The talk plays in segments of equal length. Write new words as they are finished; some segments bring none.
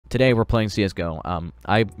Today we're playing CSGO.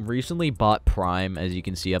 I recently bought Prime, as you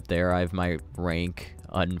can see up there. I have my rank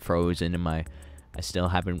unfrozen and I still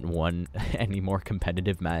haven't won any more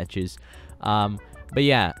competitive matches. But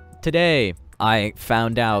yeah, today I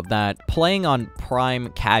found out that playing on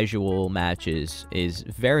Prime casual matches is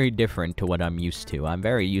very different to what I'm used to. I'm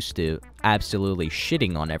very used to absolutely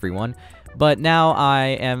shitting on everyone, but now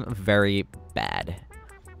I am very bad.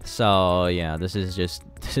 So yeah, this is just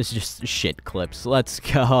shit clips. Let's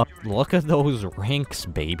go. Look at those ranks,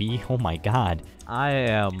 baby. Oh my god. I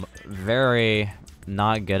am very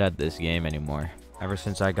not good at this game anymore. Ever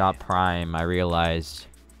since I got Prime, I realized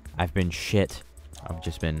I've been shit. I've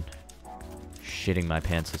just been shitting my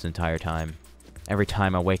pants this entire time. Every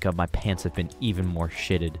time I wake up, my pants have been even more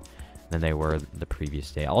shitted than they were the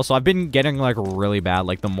previous day. Also, I've been getting, like, really bad.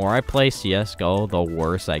 Like, the more I play CSGO, the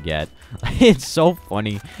worse I get. It's so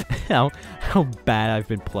funny how bad I've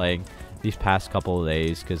been playing these past couple of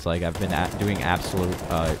days, because, like, I've been doing absolute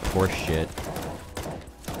horse shit.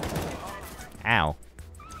 Ow.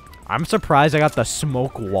 I'm surprised I got the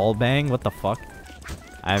smoke wallbang. What the fuck?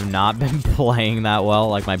 I have not been playing that well.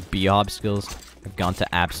 Like, my B-hop skills have gone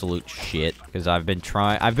to absolute shit, because I've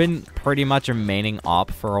been pretty much remaining op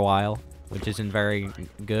for a while, which isn't very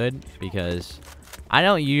good, because I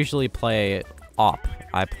don't usually play op.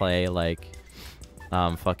 I play, like,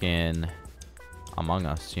 fucking Among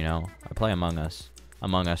Us, you know? I play Among Us.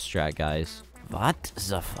 Among Us strat, guys. What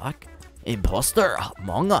the fuck? Imposter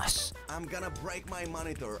Among Us. I'm gonna break my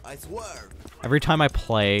monitor, I swear. Every time I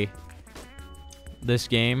play this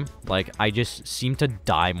game, like, I just seem to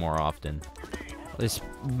die more often. It's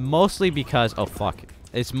mostly because, oh fuck.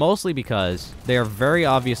 It's mostly because they are very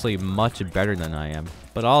obviously much better than I am.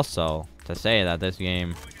 But also, to say that this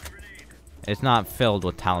game is not filled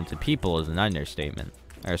with talented people is an understatement.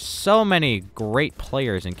 There's so many great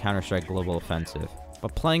players in Counter-Strike Global Offensive.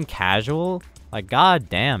 But playing casual, like,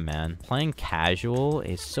 goddamn, man. Playing casual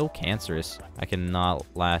is so cancerous. I cannot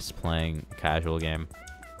last playing a casual game.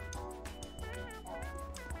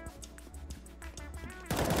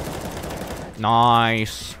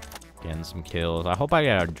 Nice. Getting some kills. I hope I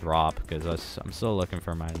get a drop, because I'm still looking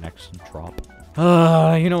for my next drop.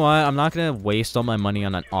 You know what? I'm not going to waste all my money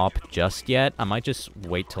on an op just yet. I might just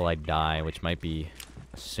wait till I die, which might be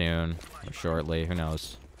soon or shortly. Who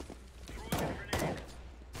knows?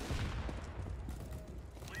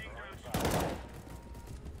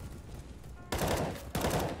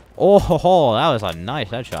 Oh, ho, ho, that was a nice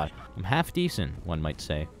headshot. I'm half decent, one might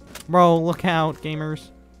say. Bro, look out,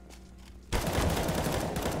 gamers.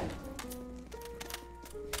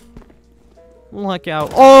 Look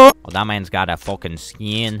out. Oh! Oh, that man's got a fucking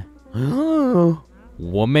skin.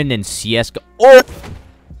 Woman in CSGO. Oh!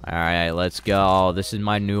 Alright, let's go. This is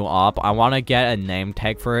my new op. I want to get a name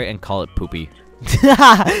tag for it and call it Poopy.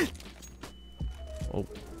 Oh.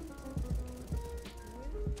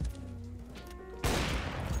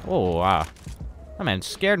 Oh, wow. That man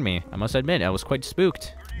scared me. I must admit, I was quite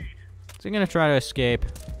spooked. Is he gonna try to escape?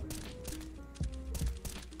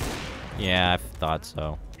 Yeah, I thought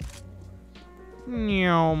so.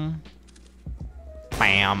 Bam.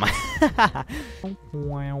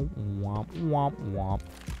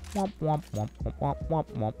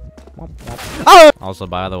 Also,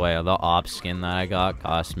 by the way, the op skin that I got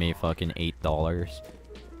cost me fucking $8.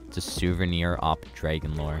 It's a souvenir op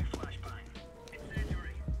dragon lore.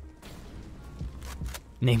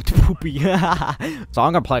 Named Poopy. So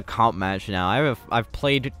I'm gonna play a comp match now. I've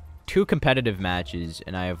played 2 competitive matches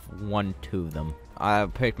and I have won 2 of them. I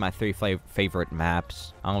picked my 3 favorite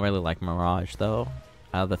maps. I don't really like Mirage, though.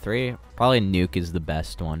 Out of the 3, probably Nuke is the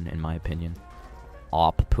best one, in my opinion.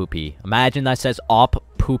 Op Poopy. Imagine that says Op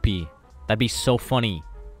Poopy. That'd be so funny.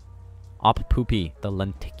 Op Poopy. The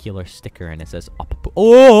lenticular sticker, and it says Op Poopy.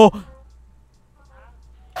 Oh!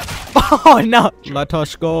 Oh, no! Let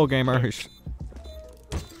us go, gamers.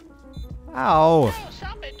 Ow.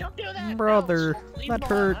 Stop it. Don't do that. Brother, that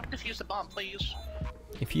hurt. Defuse the bomb, please.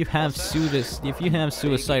 If you have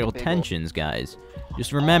suicidal tensions, guys,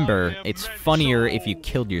 just remember, it's funnier if you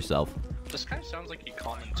killed yourself. This guy sounds like he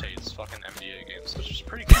commentates fucking NBA games, which is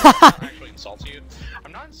pretty cool. I'm not actually insulting you.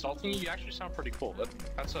 I'm not insulting you, you actually sound pretty cool.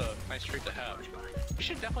 That's a nice trait to have. You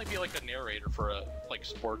should definitely be like a narrator for a, like,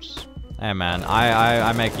 sports. Hey man,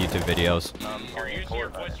 I make YouTube videos. You're using your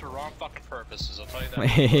voice for wrong fucking purposes, I'll tell you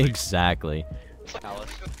that. Exactly.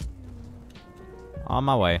 On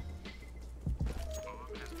my way.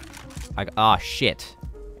 Ah, shit.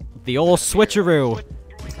 The old switcheroo.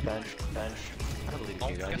 Bench. I believe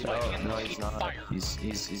you guys. No, he's not.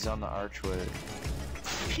 He's on the archway.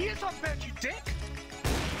 He is on bench, you dick!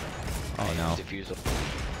 Oh no. Defuse.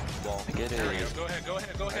 wall. Get There we it. go. Go ahead.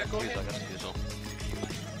 Go ahead. I got defusal.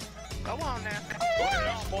 Come on now. Go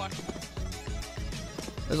ahead, boy.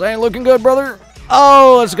 This ain't looking good, brother.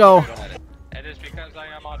 Oh, let's go. It is because I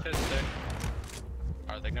am autistic.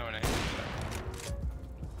 Are they going in?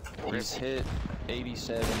 He's hit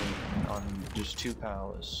 87 on just 2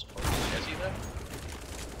 palace. Is he there?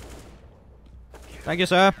 Thank you,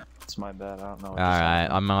 sir. It's my bad. I don't know. Alright,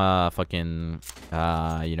 I'm fucking,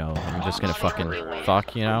 you know, I'm just gonna fucking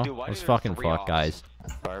fuck, you know? Dude, why Let's do there fucking 3 fuck, offs? guys.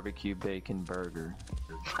 Barbecue bacon burger.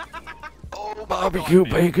 Oh, Barbecue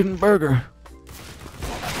bacon burger.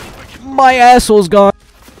 My asshole's gone.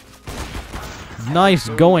 Nice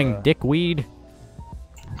going, dickweed.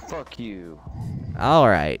 Fuck you.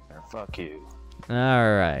 Alright. Fuck you.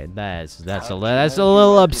 Alright, that's a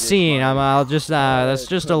little obscene. That's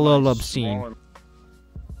just a little obscene.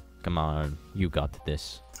 Come on, you got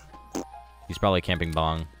this. He's probably camping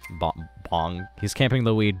bong. He's camping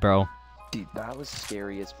the weed, bro. Dude, that was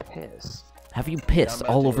scary as piss. Have you pissed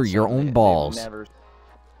all over your own balls?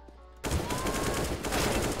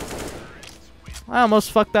 I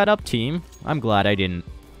almost fucked that up, team. I'm glad I didn't.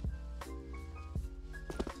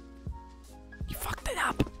 You fucked it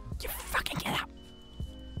up. You fucking it up.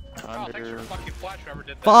 Oh, thanks for fucking flash, whoever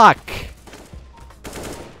did that. Fuck.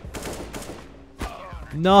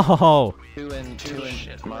 No. 2 in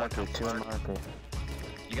marker. 2 in marker.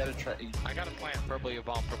 You gotta try. I got a plant. Probably a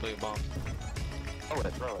bomb. Throw it.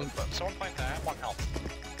 Throw it. Someone plant that. I have 1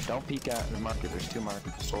 health. Don't peek at the market. There's 2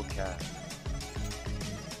 markers. Sold cat.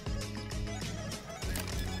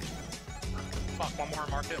 Fuck, 1 more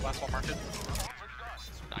market. Last 1 market.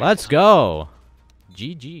 Let's go.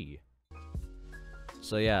 GG.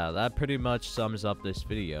 So yeah, that pretty much sums up this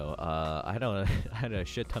video. I had a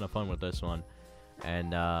shit ton of fun with this one,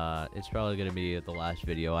 and it's probably gonna be the last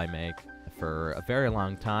video I make for a very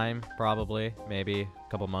long time, probably maybe a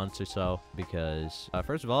couple months or so, because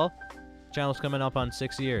first of all, channel's coming up on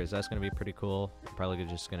 6 years. That's gonna be pretty cool. I'm probably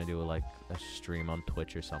just gonna do like a stream on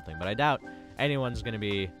Twitch or something, but I doubt anyone's gonna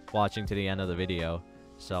be watching to the end of the video.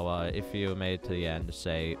 So if you made it to the end,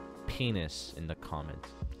 say penis in the comments.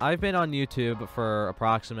 I've been on YouTube for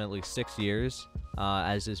approximately 6 years.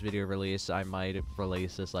 As this video released, I might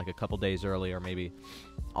release this like a couple days early, or maybe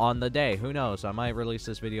on the day. Who knows? I might release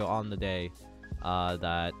this video on the day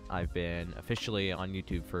that I've been officially on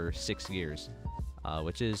YouTube for 6 years,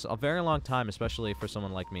 which is a very long time, especially for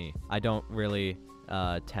someone like me. I don't really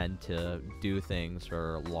tend to do things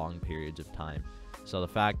for long periods of time. So the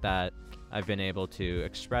fact that I've been able to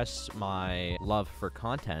express my love for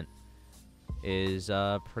content is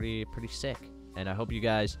pretty sick, and I hope you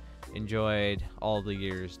guys enjoyed all the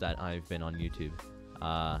years that I've been on YouTube.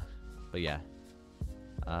 But yeah,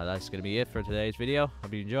 that's gonna be it for today's video.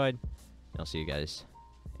 Hope you enjoyed, and I'll see you guys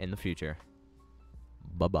in the future.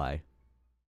 Bye bye.